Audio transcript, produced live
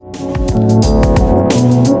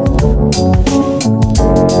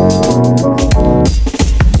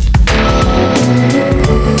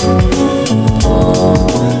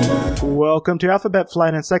to Alphabet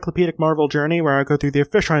Flight Encyclopedic Marvel Journey, where I go through the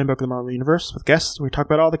official handbook of the Marvel Universe with guests. We talk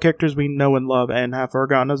about all the characters we know and love and have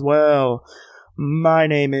forgotten as well. My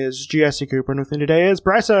name is Jesse Cooper, and with me today is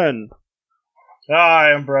Bryson.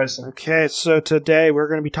 Hi, I'm Bryson. Okay, so today we're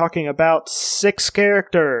going to be talking about 6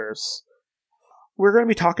 characters. We're going to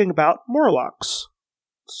be talking about Morlocks.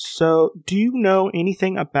 So, do you know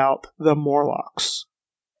anything about the Morlocks?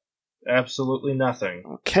 Absolutely nothing.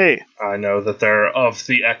 Okay. I know that they're of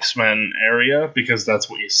the X-Men area, because that's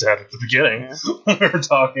what you said at the beginning when we were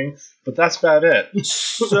talking, but that's about it.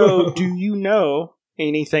 So, do you know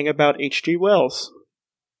anything about H.G. Wells?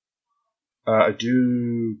 I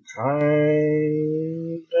do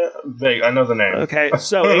kind of vague. I know the name. Okay,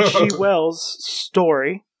 so H.G. Wells'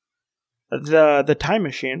 story, the Time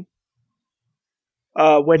Machine,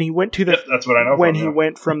 when he went to the that's what I know. When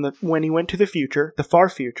he went to the future, the far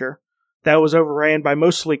future, that was overran by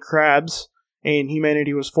mostly crabs, and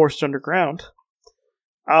humanity was forced underground.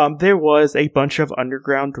 There was a bunch of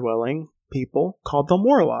underground dwelling people called the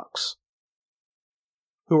Morlocks,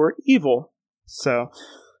 who were evil. So,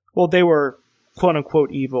 well, they were quote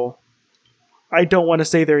unquote evil. I don't want to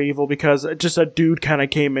say they're evil because just a dude kind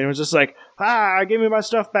of came in and was just like, give me my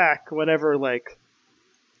stuff back. Whatever, like,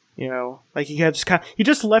 you know, like he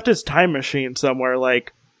just left his time machine somewhere,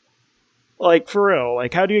 like for real.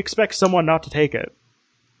 Like, how do you expect someone not to take it?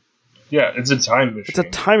 Yeah, it's a time machine. It's a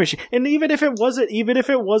time machine. And even if it wasn't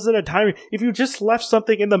a time, if you just left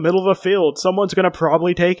something in the middle of a field, someone's gonna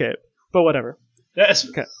probably take it. But whatever. Yes.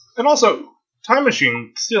 Okay. And also, time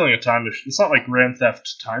machine, stealing a time machine, it's not like Grand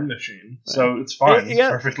Theft Time Machine, so it's fine. It's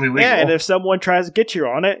perfectly legal. Yeah, and if someone tries to get you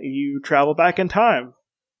on it, you travel back in time.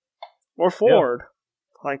 Or forward. Yeah.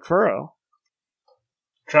 Like, for real.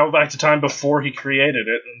 Travel back to time before he created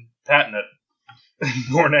it and patent it.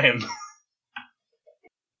 Your name.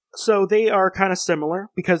 So they are kind of similar,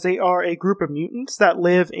 because they are a group of mutants that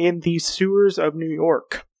live in the sewers of New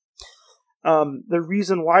York. The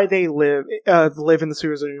reason why they live in the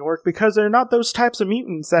sewers of New York, because they're not those types of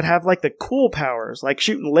mutants that have, like, the cool powers, like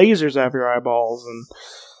shooting lasers out of your eyeballs, and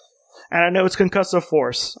I know it's concussive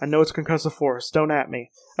force. Don't at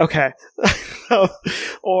me. Okay.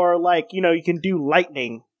 Or, like, you know, you can do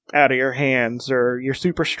lightning out of your hands, or you're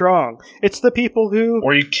super strong. It's the people who...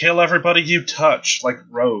 Or you kill everybody you touch, like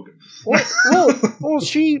Rogue. Well,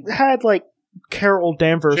 she had, like, Carol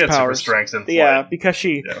Danvers she had powers. Super strength and flight. Yeah, because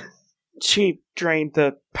she drained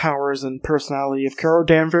the powers and personality of Carol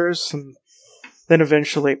Danvers, and then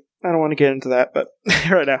eventually... I don't want to get into that, but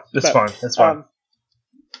right now. It's fine.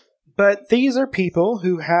 But these are people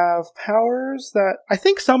who have powers that I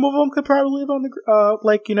think some of them could probably live on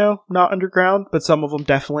the, not underground, but some of them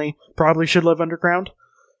definitely probably should live underground.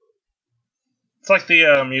 It's like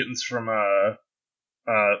the mutants from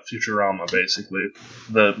Futurama, basically.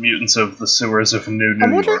 The mutants of the sewers of New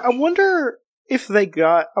York. I wonder if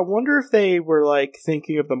they were, like,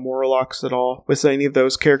 thinking of the Morlocks at all with any of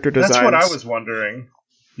those character designs. That's what I was wondering.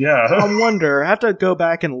 Yeah. I wonder. I have to go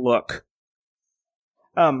back and look.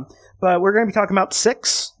 But we're going to be talking about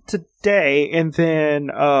 6 today, and then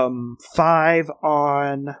 5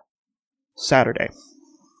 on Saturday.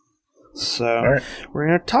 So We're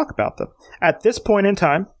going to talk about them. At this point in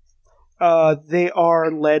time, they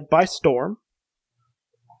are led by Storm,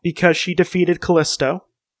 because she defeated Callisto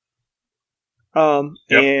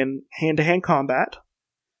in hand-to-hand combat.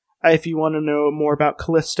 If you want to know more about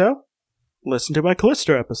Callisto, listen to my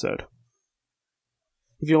Callisto episode.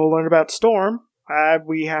 If you want to learn about Storm,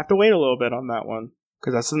 we have to wait a little bit on that one,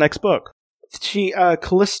 because that's the next book.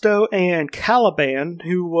 Callisto and Caliban,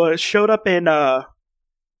 who showed up in,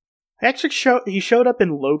 he showed up in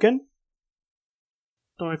Logan.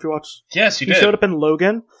 Don't know if you watched. Yes, he did. He showed up in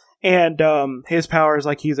Logan, and his power is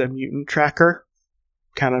like he's a mutant tracker,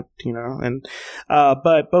 kind of, and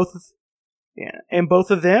but both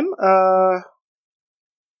of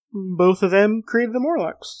them created the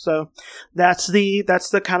Morlocks. So that's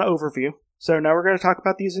the kind of overview. So now we're going to talk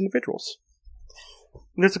about these individuals.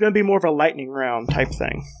 This is going to be more of a lightning round type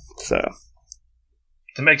thing. So,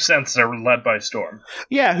 to make sense, they're led by Storm.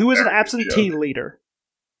 Yeah, who is an absentee leader,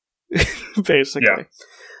 basically.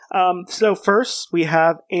 Yeah. So first we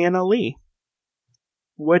have Anna Lee.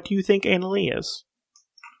 What do you think Anna Lee is?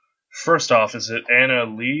 First off, is it Anna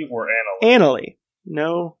Lee or Anna Lee? Anna Lee.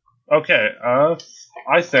 No. Okay.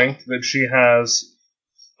 I think that she has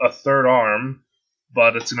a third arm,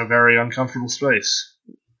 but it's in a very uncomfortable space,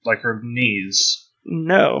 like her knees.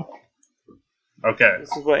 No. Okay.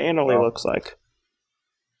 This is what Anna Lee looks like.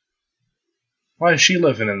 Why is she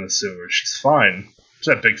living in the sewers? She's fine.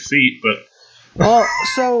 She's got big feet, but... Well,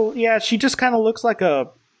 so, yeah, she just kind of looks like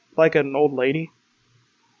an old lady.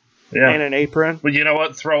 Yeah. And an apron. But you know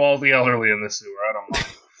what? Throw all the elderly in the sewer. I don't mind.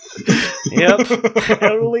 Yep.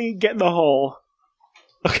 Elderly, get in the hole.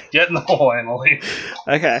 Okay. Get in the hole, Annalie.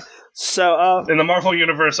 Okay. So, in the Marvel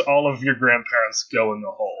Universe, all of your grandparents go in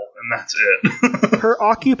the hole, and that's it. Her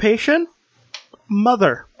occupation?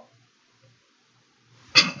 Mother.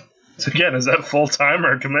 So again, is that full-time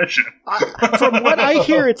or commission? From what I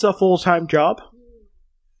hear, it's a full-time job.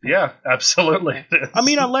 Yeah, absolutely. I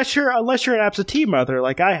mean, unless you're an absentee mother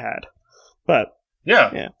like I had. But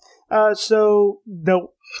yeah. So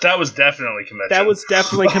no, that was definitely commission. That was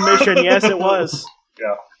definitely commission. Yes, it was.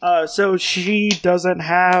 Yeah. So she doesn't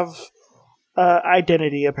have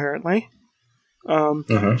identity apparently.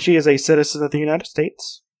 She is a citizen of the United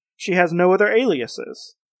States. She has no other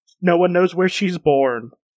aliases. No one knows where she's born.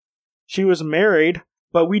 She was married,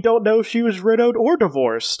 but we don't know if she was widowed or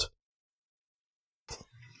divorced.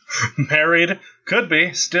 Married, could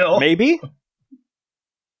be still. Maybe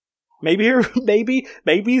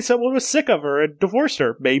someone was sick of her and divorced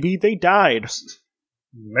her. Maybe they died.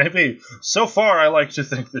 Maybe. So far, I like to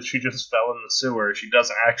think that she just fell in the sewer. She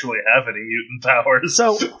doesn't actually have any mutant powers.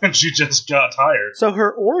 And she just got tired. So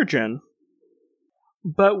her origin.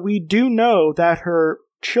 But we do know that her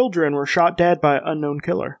children were shot dead by an unknown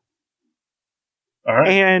killer. All right.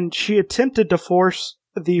 And she attempted to force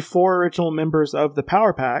the 4 original members of the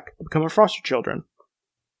Power Pack to become her foster children.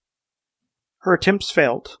 Her attempts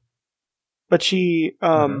failed. But she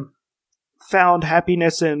found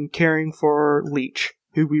happiness in caring for Leech,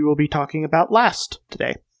 who we will be talking about last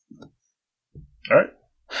today. All right.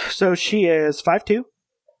 So she is 5'2",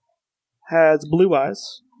 has blue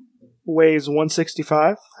eyes, weighs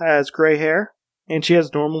 165, has gray hair, and she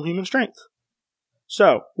has normal human strength.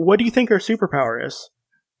 So, what do you think her superpower is?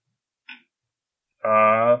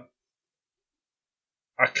 I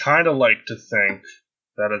kind of like to think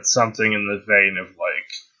that it's something in the vein of,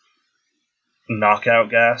 like,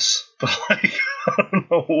 knockout gas, but, like, I don't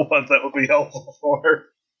know what that would be helpful for.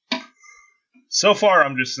 So far,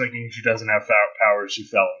 I'm just thinking she doesn't have powers, she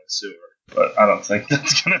fell in the sewer. But I don't think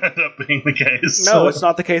that's going to end up being the case. No, it's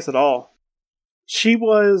not the case at all. She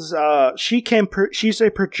was, she's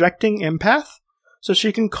a projecting empath, so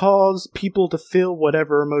she can cause people to feel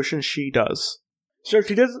whatever emotion she does. So if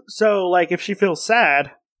she does, like, if she feels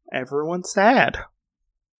sad, everyone's sad.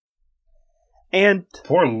 And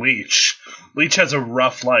poor Leech. Leech has a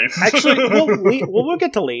rough life. Actually, we'll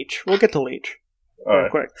get to Leech. We'll get to Leech real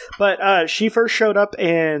quick. But she first showed up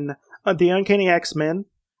in the Uncanny X-Men.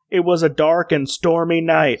 It was a dark and stormy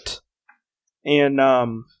night in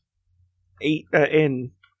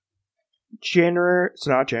July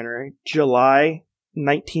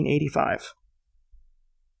 1985.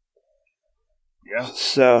 Yeah.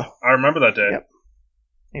 So I remember that day. Yep.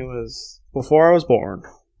 It was before I was born.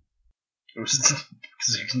 It was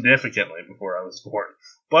significantly before I was born.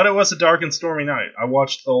 But it was a dark and stormy night. I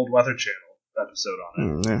watched the old Weather Channel episode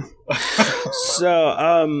on it. Yeah.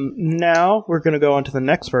 So, now we're going to go on to the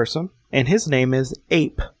next person, and his name is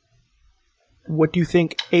Ape. What do you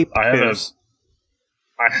think Ape is?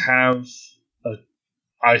 I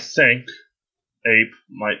think Ape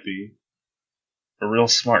might be a real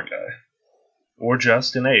smart guy. Or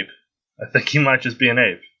just an ape. I think he might just be an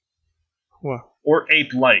ape. Well, or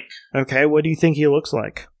ape-like. Okay, what do you think he looks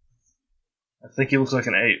like? I think he looks like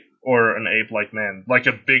an ape. Or an ape-like man. Like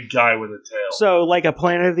a big guy with a tail. So, like a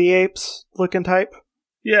Planet of the Apes looking type?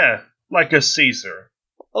 Yeah, like a Caesar.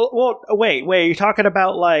 Oh, well, wait, are you talking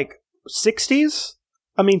about, like, 60s?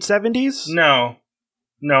 I mean, 70s? No,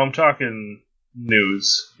 I'm talking new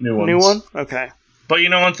ones. New one? Okay. But you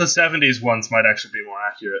know what? The 70s ones might actually be more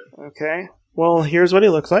accurate. Okay. Well, here's what he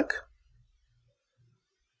looks like.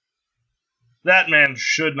 That man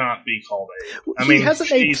should not be called ape. He has an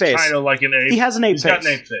ape face. He's kind of like an ape. He has an ape face. He's got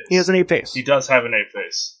an ape face. He has an ape face. He does have an ape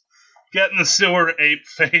face. Get in the sewer, ape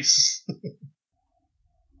face.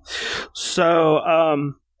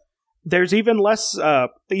 So, there's even less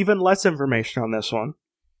information on this one.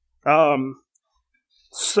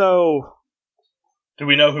 So... Do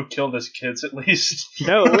we know who killed his kids, at least?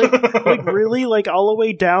 No, like really, like, all the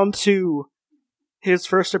way down to his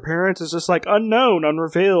first appearance is just, like, unknown,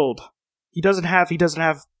 unrevealed. He doesn't have any,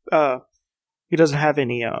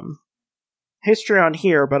 history on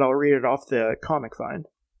here, but I'll read it off the comic find.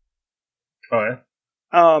 Oh,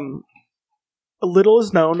 yeah? Little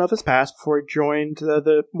is known of his past before he joined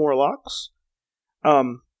the Morlocks.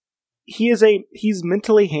 He's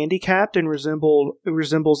mentally handicapped and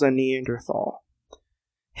resembles a Neanderthal.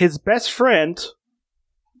 His best friend,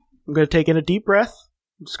 I'm going to take in a deep breath.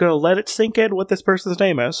 I'm just going to let it sink in what this person's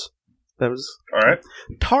name is. That was all right.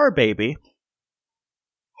 Tar Baby.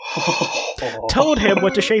 told him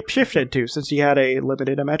what to shapeshift into, since he had a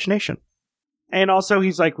limited imagination. And also,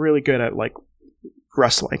 he's like really good at like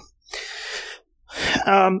wrestling.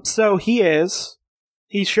 So he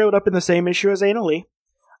showed up in the same issue as Anna Lee.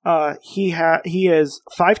 He is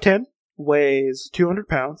 5'10", weighs 200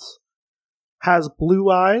 pounds, has blue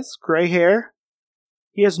eyes, gray hair.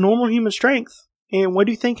 He has normal human strength. And what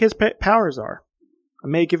do you think his powers are? I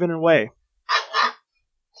may give it away.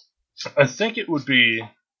 I think it would be.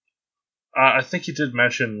 I think he did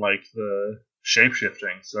mention like the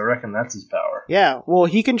shapeshifting, so I reckon that's his power. Yeah, well,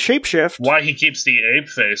 he can shapeshift. Why he keeps the ape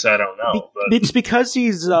face, I don't know. But it's because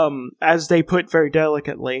he's, as they put very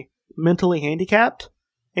delicately, mentally handicapped,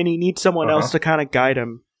 and he needs someone else to kind of guide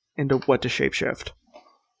him into what to shapeshift.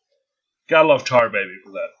 Gotta love Tar Baby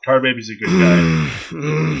for that. Tar Baby's a good guy.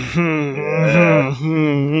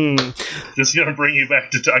 Yeah. Just gonna bring you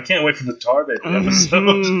back to. I can't wait for the Tar Baby episode.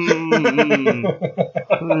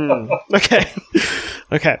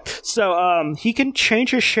 Okay. So, he can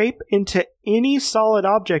change his shape into any solid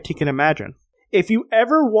object he can imagine. If you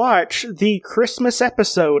ever watch the Christmas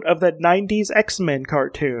episode of the 90s X-Men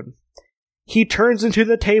cartoon, he turns into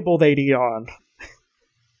the table they'd eat on.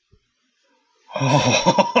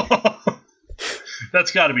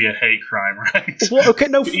 That's got to be a hate crime, right? Well, okay,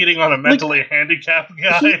 no. Eating on a mentally handicapped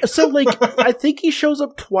guy. I think he shows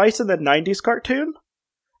up twice in the 90s cartoon,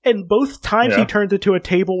 and both times he turns into a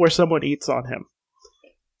table where someone eats on him.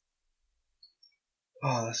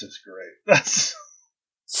 Oh, that's just great.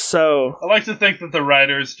 So I like to think that the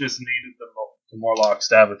writers just needed the Morlocks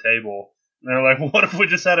to have a table. And they're like, well, what if we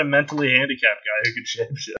just had a mentally handicapped guy who could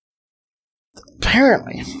shapeshift?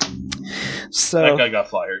 Apparently. So that guy got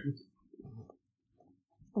fired.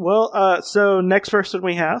 Well, so next person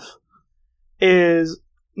we have is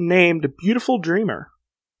named Beautiful Dreamer.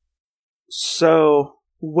 So,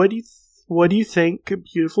 what do you think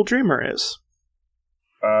Beautiful Dreamer is?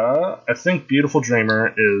 I think Beautiful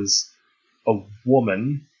Dreamer is a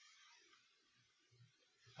woman.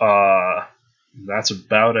 That's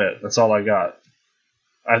about it. That's all I got.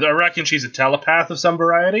 I reckon she's a telepath of some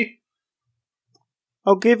variety.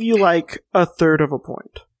 I'll give you like a third of a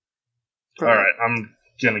point. Alright, I'm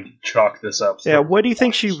gonna chalk this up. Yeah, what do you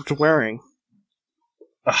think she was wearing?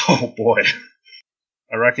 Oh boy.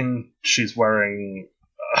 I reckon she's wearing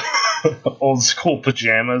old school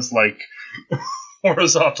pajamas, like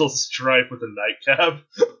horizontal stripe with a nightcap.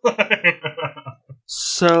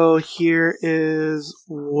 So here is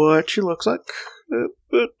what she looks like.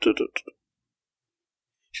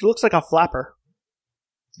 She looks like a flapper.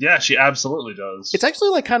 Yeah, she absolutely does. It's actually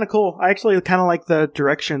like kind of cool. I actually kind of like the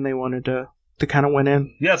direction they wanted to kind of went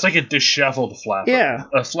in. Yeah, it's like a disheveled flapper. Yeah.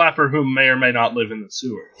 A flapper who may or may not live in the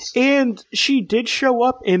sewers. And she did show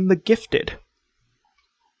up in The Gifted.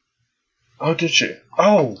 Oh, did she?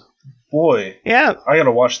 Oh, boy. Yeah. I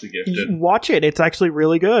gotta watch The Gifted. Watch it. It's actually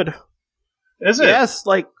really good. Is it? Yes,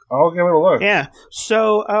 like... I'll give it a look. Yeah.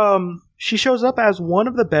 So, she shows up as one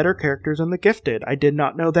of the better characters in The Gifted. I did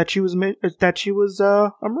not know that she was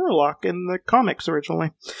a Murloc in the comics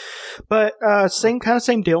originally. But, same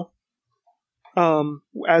deal.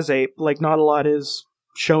 As Ape, like not a lot is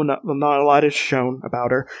shown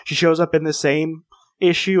about her. She shows up in the same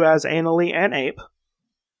issue as Anna Lee and Ape.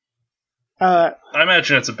 I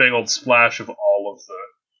imagine it's a big old splash of all of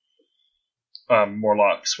the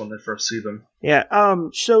Morlocks when they first see them. Yeah.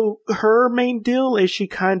 So her main deal is she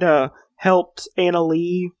kind of helped Anna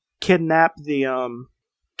Lee kidnap the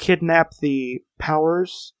Power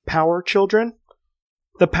Children.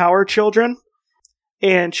 The Power Children.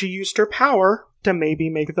 And she used her power to maybe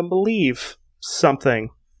make them believe something.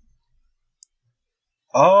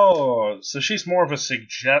 Oh, so she's more of a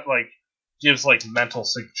gives like mental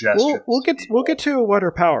suggestions. We'll get to what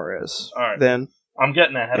her power is. All right. Then I'm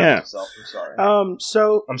getting ahead of myself. I'm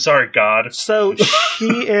sorry. I'm sorry, God. So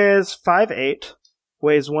she is 5'8",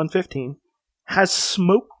 weighs 115, has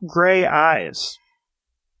smoke gray eyes,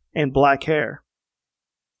 and black hair.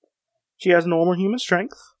 She has normal human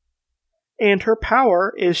strength. And her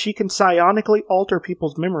power is she can psionically alter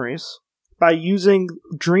people's memories by using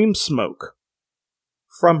dream smoke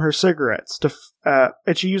from her cigarettes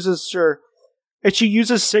and she uses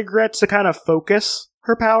cigarettes to kind of focus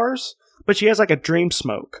her powers, but she has like a dream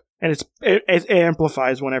smoke, and it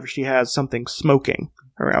amplifies whenever she has something smoking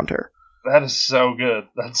around her. That is so good.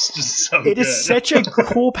 That's just so good. It is such a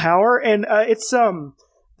cool power, and it's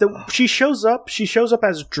she shows up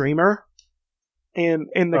as Dreamer in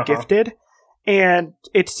The Gifted. And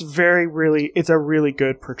it's a really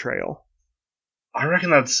good portrayal. I reckon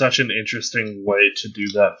that's such an interesting way to do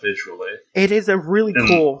that visually. It is a really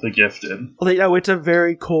cool. The Gifted. No, it's a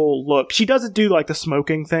very cool look. She doesn't do like the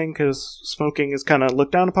smoking thing because smoking is kind of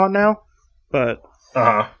looked down upon now, but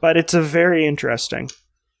it's a very interesting.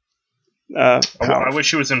 I wish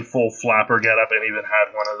she was in full flapper getup and even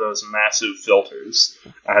had one of those massive filters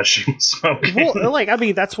as she was smoking.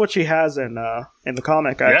 Well, that's what she has in the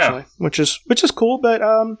comic actually, which is cool. But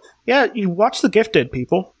you watch The Gifted,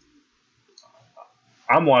 people.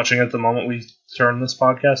 I'm watching it the moment we turn this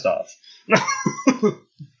podcast off.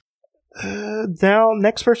 Now,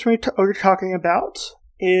 next person we're talking about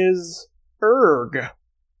is Urg.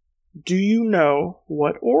 Do you know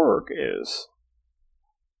what Org is?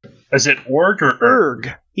 Is it Org or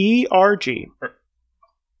Urg? E-R-G.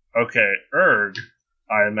 Okay, Urg,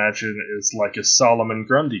 I imagine, is like a Solomon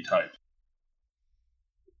Grundy type.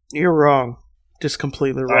 You're wrong. Just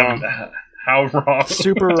completely wrong. How wrong?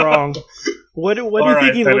 Super wrong. What do you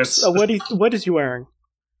think he looks? What is he wearing?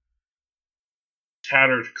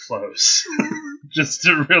 Tattered clothes. Just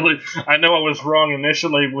to really, I know I was wrong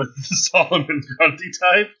initially with the Solomon Grundy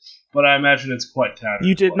type, but I imagine it's quite tattered.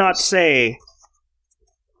 You did not say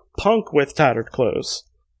punk with tattered clothes.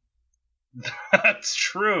 That's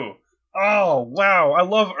true. Oh wow, I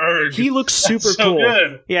love Urg. He looks super so cool.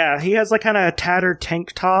 Good. Yeah, he has like kind of a tattered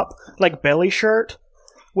tank top, like belly shirt,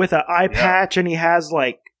 with an eye patch, and he has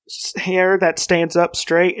like hair that stands up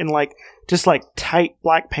straight and like just like tight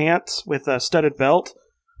black pants with a studded belt.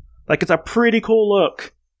 Like it's a pretty cool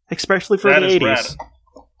look, especially for the 80s. Rad.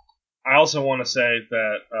 I also want to say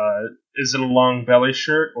that is it a long belly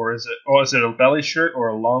shirt or is it a belly shirt or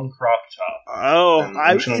a long crop top? Oh,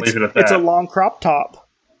 I'm just gonna leave it at that. It's a long crop top.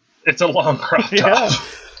 It's a long crop top.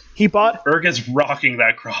 He bought. Urg is rocking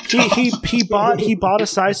that crop top. He bought a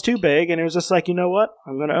size too big, and it was just like, you know what?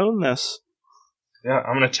 I'm gonna own this. Yeah,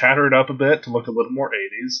 I'm gonna tatter it up a bit to look a little more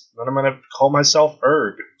 80s. Then I'm gonna call myself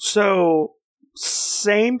Urg. So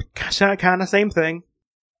same thing,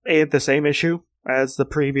 the same issue as the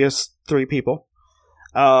previous three people.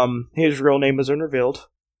 His real name is unrevealed.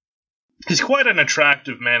 He's quite an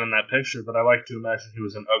attractive man in that picture, but I like to imagine he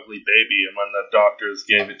was an ugly baby, and when the doctors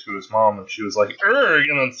gave it to his mom, and she was like, "Urg,"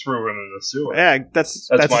 and then threw him in the sewer. Yeah, that's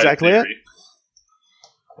exactly it.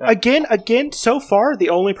 Yeah. Again, so far, the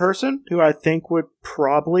only person who I think would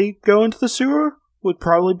probably go into the sewer would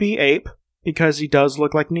probably be Ape, because he does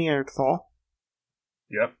look like Neanderthal.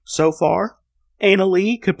 Yep. So far. Anna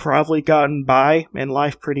Lee could probably gotten by in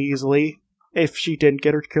life pretty easily if she didn't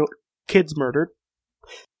get her kids murdered.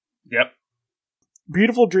 Yep.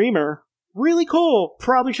 Beautiful Dreamer, really cool.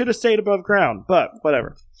 Probably should have stayed above ground, but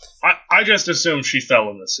whatever. I just assumed she fell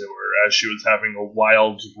in the sewer as she was having a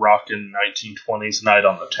wild, rockin' 1920s night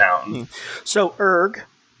on the town. So Urg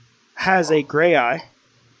has a gray eye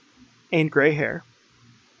and gray hair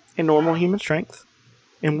and normal human strength.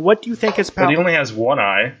 And what do you think his power? But he only has one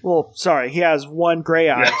eye. Well, sorry, he has one gray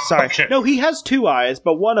eye. Yeah, sorry. Okay. No, he has two eyes,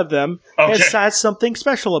 but one of them has something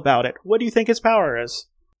special about it. What do you think his power is?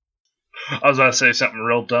 I was about to say something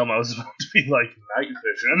real dumb. I was about to be like night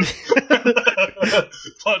vision.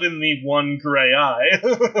 But in the one gray eye.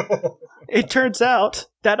 It turns out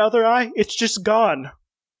that other eye, it's just gone.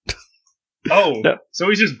 Oh, no. So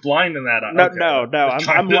he's just blind in that eye. No,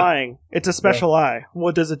 I'm lying. It's a special eye.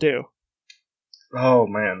 What does it do? Oh,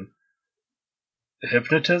 man.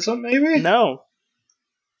 Hypnotism, maybe? No.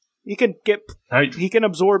 He can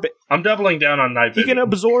absorb it. I'm doubling down on night vision. He can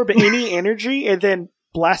absorb any energy and then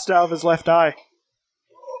blast it out of his left eye.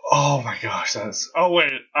 Oh my gosh, oh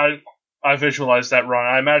wait, I visualized that wrong.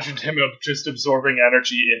 I imagined him just absorbing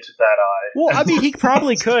energy into that eye. Well, I mean, he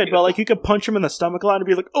probably could, but like you could punch him in the stomach line and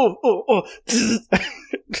be like, oh.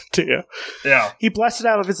 To you. Yeah. He blasted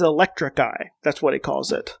out of his electric eye. That's what he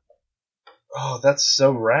calls it. Oh, that's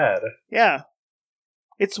so rad. Yeah.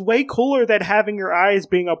 It's way cooler than having your eyes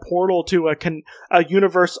being a portal to a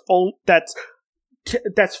universe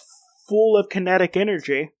that's full of kinetic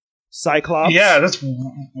energy. Cyclops. Yeah, that's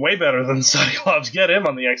way better than Cyclops. Get him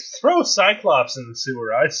on the X. Throw Cyclops in the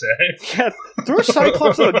sewer, I say. Yeah, throw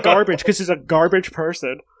Cyclops in the garbage because he's a garbage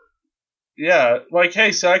person. Yeah, like,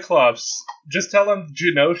 hey, Cyclops, just tell him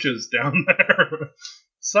Genosha's down there.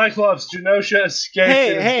 Cyclops, Genosha escaped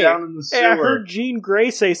and is down in the sewer. Hey, I heard Jean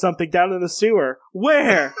Grey say something down in the sewer.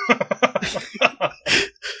 Where?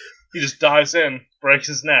 He just dives in, breaks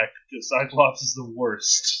his neck, because Cyclops is the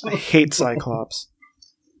worst. I hate Cyclops.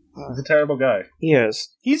 He's a terrible guy. He is.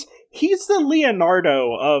 He's the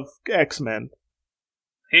Leonardo of X-Men.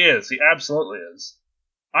 He is. He absolutely is.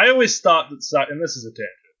 I always thought that, and this is a tangent,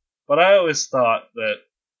 but I always thought that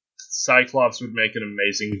Cyclops would make an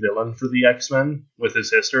amazing villain for the X-Men with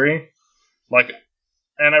his history. Like,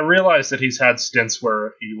 and I realize that he's had stints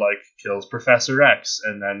where he, like, kills Professor X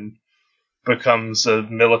and then becomes a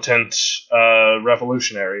militant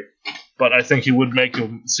revolutionary. But I think he would make a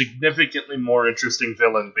significantly more interesting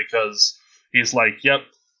villain because he's like, yep,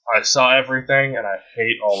 I saw everything and I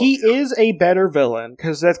hate all of He you. is a better villain,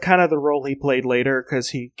 because that's kind of the role he played later, because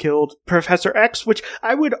he killed Professor X, which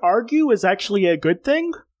I would argue is actually a good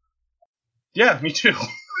thing. Yeah, me too.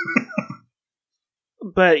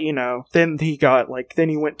 But, then he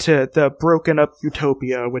went to the broken up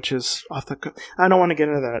Utopia, which is off the... I don't want to get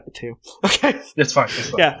into that, too. Okay? It's fine, it's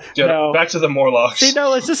fine. Yeah, No. Back to the Morlocks. See,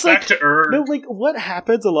 no, it's just back to Ur. No, what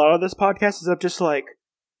happens a lot of this podcast is I'm just like,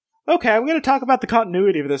 okay, I'm going to talk about the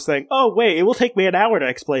continuity of this thing. Oh, wait, it will take me an hour to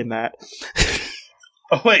explain that.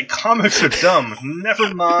 Oh, wait, comics are dumb.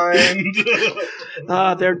 Never mind.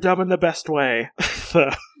 They're dumb in the best way.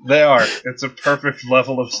 They are. It's a perfect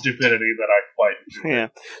level of stupidity that I quite enjoy. Yeah.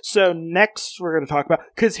 So next we're going to talk about,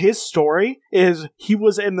 because his story is he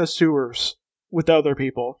was in the sewers with other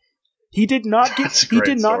people. He did not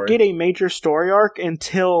get a major story arc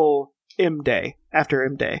until M Day, after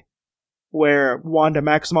M Day, where Wanda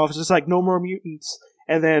Maximoff is just like, no more mutants,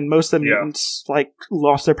 and then most of the mutants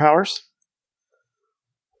lost their powers.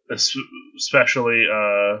 Especially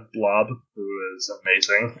Blob, who is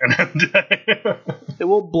amazing in M Day.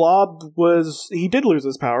 Well, Blob he did lose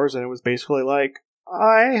his powers, and it was basically like,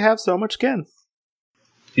 I have so much skin.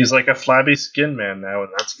 He's like a flabby skin man now,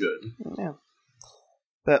 and that's good. Yeah.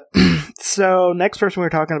 But, so, next person we're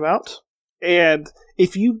talking about, and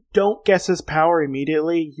if you don't guess his power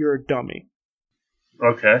immediately, you're a dummy.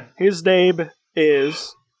 Okay. His name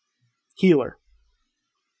is Healer.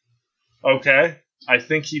 Okay. I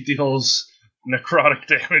think he deals necrotic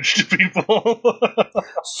damage to people.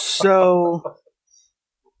 So,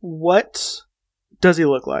 what does he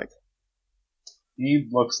look like? He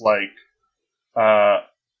looks like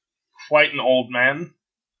quite an old man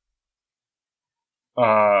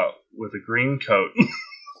with a green coat.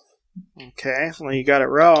 Okay, well you got it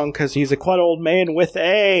wrong, because he's a quite old man with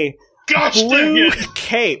a blue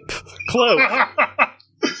cape cloak.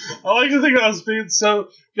 I like to think I was being so...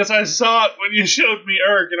 Because I saw it when you showed me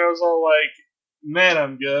Urk, and I was all like, man,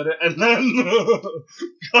 I'm good. And then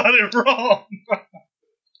got it wrong.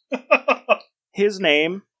 His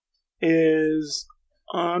name is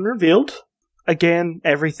unrevealed. Again,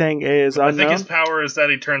 everything is unknown. I think his power is that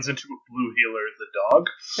he turns into a blue healer, the dog.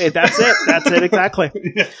 Hey, that's it. That's it, exactly.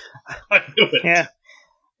 Yeah, I knew it. Yeah.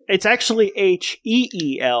 It's actually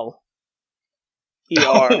Heeler.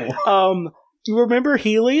 Oh. You remember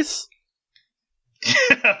Heelys?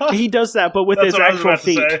 Yeah. He does that, but with his actual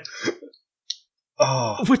feet.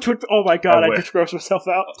 Oh. Which would... Oh my god, I just grossed myself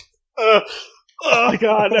out. Oh my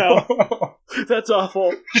god, no. That's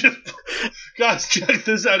awful. Guys, check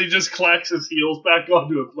this out. He just clacks his heels back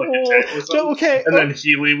onto a table or something. No, okay. And then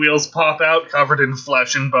Healy wheels pop out, covered in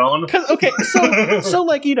flesh and bone. Okay, so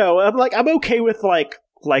I'm okay with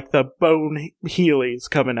the bone Heelys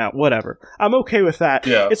coming out, whatever. I'm okay with that.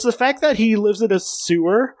 Yeah. It's the fact that he lives in a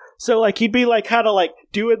sewer, so he'd be kind of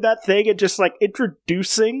doing that thing and just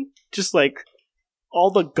introducing just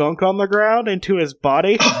all the gunk on the ground into his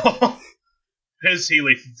body. His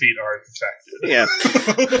Healy feet are infected. Yeah.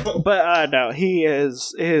 But no, he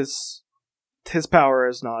is his power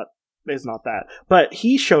is not that. But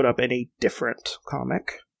he showed up in a different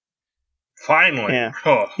comic. Finally. Yeah.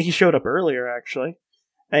 Oh. He showed up earlier actually.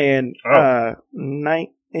 And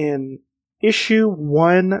in issue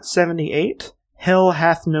 178, Hell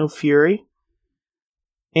Hath No Fury,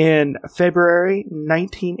 in February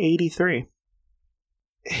 1983.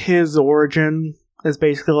 His origin is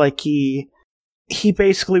basically he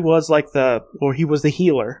basically was he was the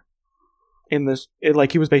healer in this.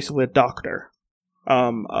 He was basically a doctor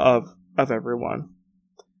of everyone,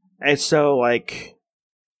 and so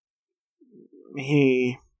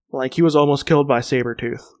he was almost killed by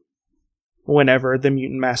Sabretooth whenever the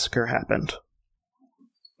mutant massacre happened.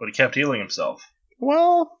 But he kept healing himself.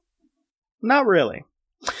 Well, not really.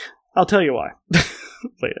 I'll tell you why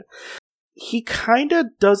later. He kind of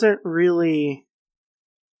doesn't really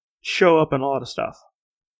show up in a lot of stuff.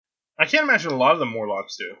 I can't imagine a lot of the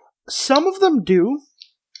Morlocks do. Some of them do,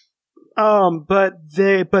 but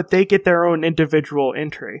they get their own individual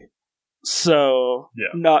entry. So,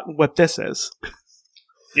 not what this is.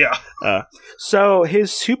 Yeah. So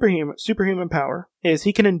his superhuman power is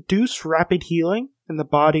he can induce rapid healing in the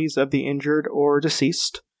bodies of the injured or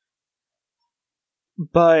deceased,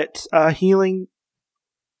 but healing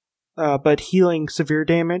severe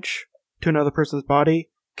damage to another person's body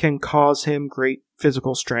can cause him great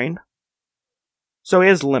physical strain. So he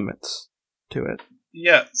has limits to it.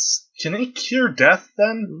 Yes, Can he cure death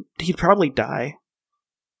then? He'd probably die.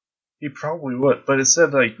 He probably would, but it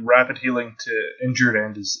said like rapid healing to injured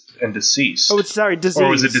and deceased. Oh, sorry, diseased. Or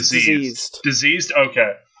was it diseased? Diseased?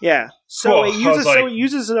 Okay. Yeah. So Cool. it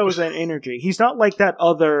uses it as an energy. He's not like that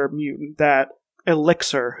other mutant, that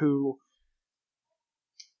Elixir, who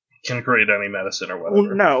can create any medicine or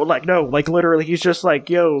whatever. No, literally, he's just like,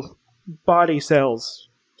 yo, body cells,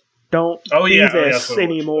 don't do this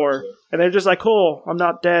anymore. And they're just like, cool, I'm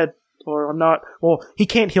not dead. Or I'm not. Well, he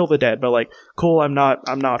can't heal the dead, but like, cool. I'm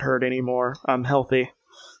not hurt anymore. I'm healthy.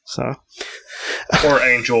 So, or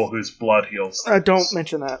Angel, whose blood heals. Don't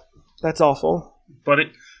mention that. That's awful. But it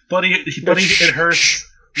hurts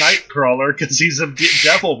Nightcrawler because he's a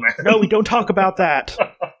devil man. No, we don't talk about that.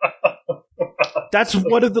 That's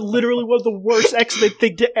literally one of the worst X-Men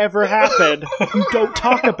thing to ever happen. You don't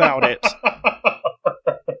talk about it.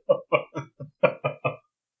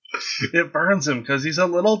 It burns him because he's a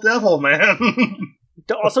little devil, man.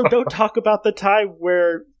 Also, don't talk about the time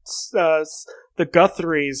where the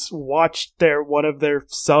Guthries watched one of their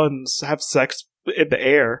sons have sex in the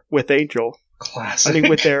air with Angel. Classic. I mean,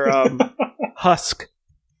 with their husk.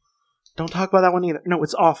 Don't talk about that one either. No,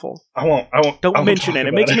 it's awful. I won't. Don't mention it.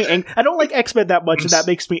 It makes me angry. I don't like X-Men that much, and that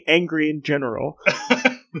makes me angry in general.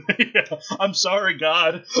 Yeah, I'm sorry,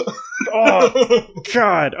 God. Oh,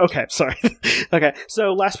 God. Okay, sorry. Okay,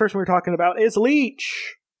 so last person we're talking about is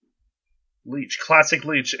Leech. Leech. Classic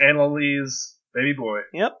Leech. Annalee's baby boy.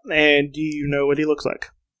 Yep, and do you know what he looks like?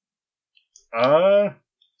 I've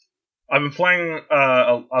been playing,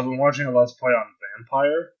 I've been watching a Let's Play on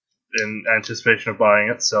Vampire in anticipation of buying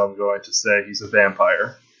it, so I'm going to say he's a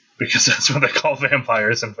vampire. Because that's what they call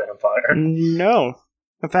vampires in Vampire. No.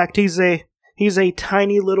 In fact, he's a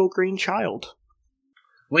tiny little green child.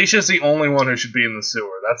 Leech is the only one who should be in the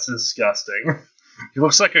sewer. That's disgusting. He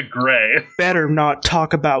looks like a gray. Better not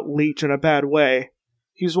talk about Leech in a bad way.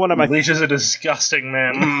 He's one of my... Leech is a disgusting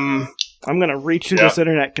man. I'm gonna reach through this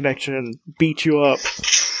internet connection and beat you up.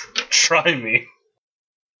 Try me.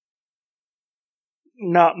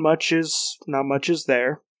 Not much is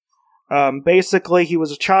there. Basically, he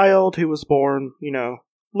was a child who was born,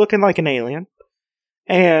 looking like an alien.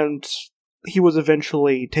 And he was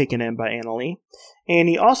eventually taken in by Annalee. And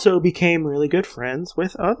he also became really good friends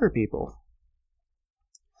with other people.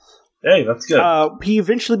 Hey, that's good. He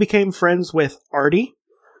eventually became friends with Artie,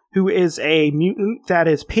 who is a mutant that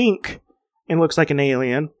is pink and looks like an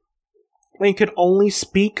alien. And could only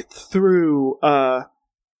speak through,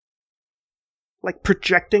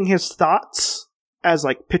 projecting his thoughts as,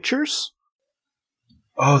 pictures.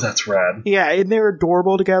 Oh, that's rad. Yeah, and they're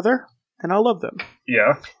adorable together, and I love them.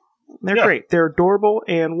 Yeah. They're great. They're adorable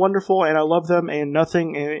and wonderful, and I love them, and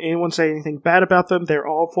anyone say anything bad about them, they're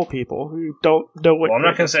awful people who don't know what... Well, I'm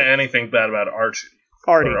not going to say anything bad about Artie.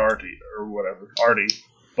 Or whatever. Artie.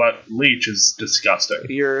 But Leech is disgusting.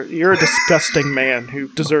 You're a disgusting man who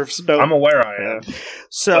deserves no... I'm aware I am.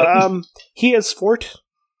 So, he is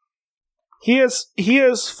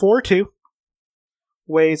 4'2",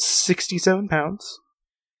 weighs 67 pounds,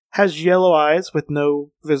 has yellow eyes with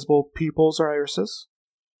no visible pupils or irises,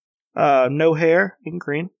 no hair in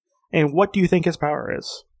green, and what do you think his power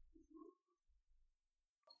is?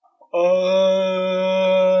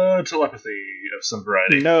 Telepathy of some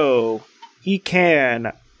variety. No. He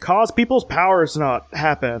can cause people's powers not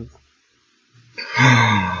happen.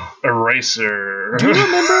 Eraser.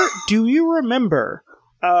 Do you remember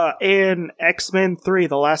in X-Men 3,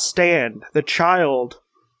 The Last Stand, the child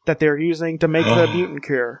that they're using to make the mutant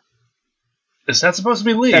cure? Is that supposed to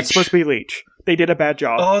be Leech? That's supposed to be Leech. They did a bad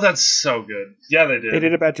job. Oh, that's so good. Yeah, they did. They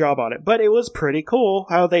did a bad job on it. But it was pretty cool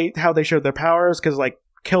how they showed their powers, because,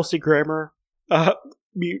 Kelsey Grammer,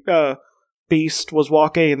 Beast was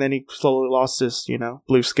walking, and then he slowly lost his,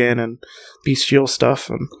 blue skin and bestial stuff.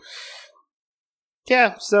 And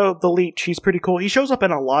yeah, so the Leech, he's pretty cool. He shows up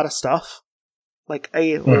in a lot of stuff.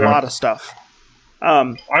 Lot of stuff.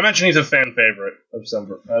 I imagine he's a fan favorite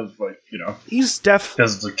He's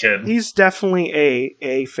because it's a kid. He's definitely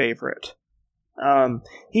a favorite.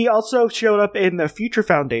 He also showed up in the Future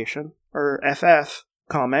Foundation, or FF,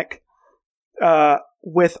 comic,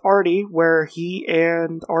 with Artie, where he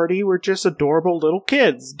and Artie were just adorable little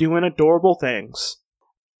kids doing adorable things.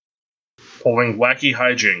 Pulling wacky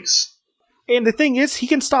hijinks. And the thing is, he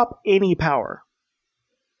can stop any power.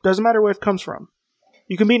 Doesn't matter where it comes from.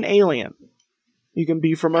 You can be an alien. You can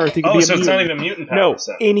be from Earth. You can be a mutant. It's not even a mutant power. No,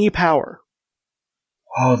 any power.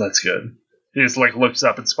 Oh, that's good. He just looks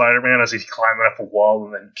up at Spider-Man as he's climbing up a wall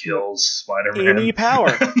and then kills Spider-Man. Any power.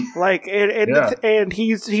 And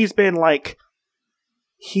he's been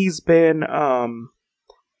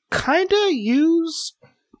kind of used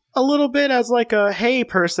a little bit as like a hey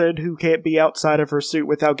person who can't be outside of her suit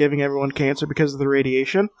without giving everyone cancer because of the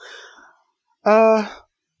radiation. I'm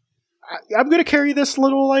gonna carry this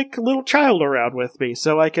little child around with me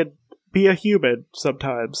so I could be a human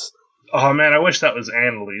sometimes. Oh man, I wish that was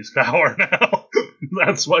Annalie's power now.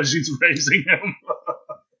 That's why she's raising him.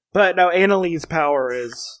 But no, Annalie's power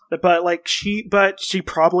is, but she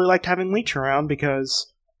probably liked having Leech around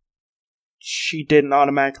because she didn't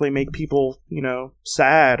automatically make people,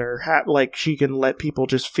 sad or like she can let people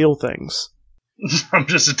just feel things. I'm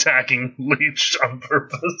just attacking Leech on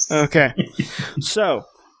purpose. Okay. So,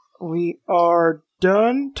 we are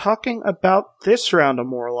done talking about this round of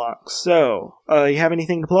Morlock. So, you have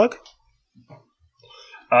anything to plug?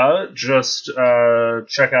 Just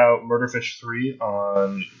check out Murderfish 3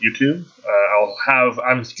 on YouTube.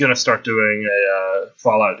 I'm gonna start doing a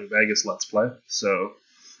Fallout New Vegas Let's Play, so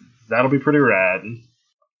that'll be pretty rad.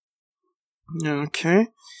 Okay.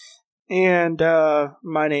 And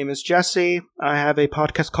my name is Jesse. I have a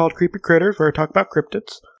podcast called Creepy Critters where I talk about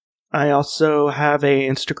cryptids. I also have a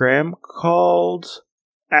Instagram called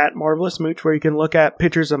 @MarvelousMooch where you can look at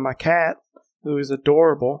pictures of my cat, who is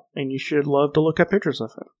adorable, and you should love to look at pictures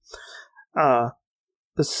of him.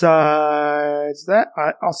 Besides that,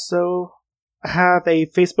 I also have a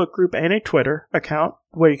Facebook group and a Twitter account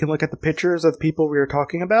where you can look at the pictures of the people we were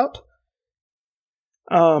talking about.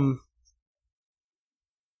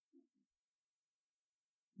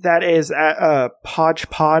 That is at Podge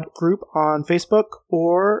group on Facebook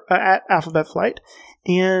or at Alphabet Flight.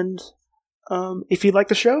 And if you like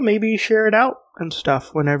the show, maybe share it out and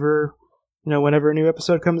stuff whenever a new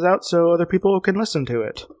episode comes out so other people can listen to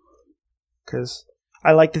it. Because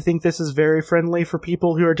I like to think this is very friendly for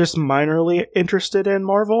people who are just minorly interested in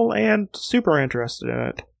Marvel and super interested in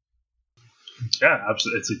it. Yeah,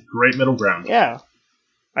 absolutely. It's a great middle ground. Yeah.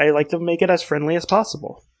 I like to make it as friendly as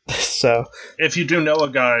possible. So, if you do know a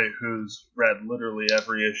guy who's read literally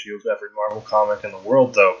every issue of every Marvel comic in the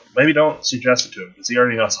world, though, maybe don't suggest it to him because he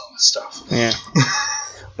already knows all this stuff. Yeah.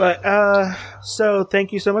 But so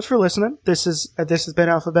thank you so much for listening. This has been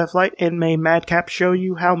Alphabet Flight, and may Madcap show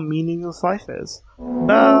you how meaningless life is.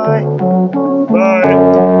 Bye.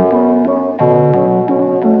 Bye.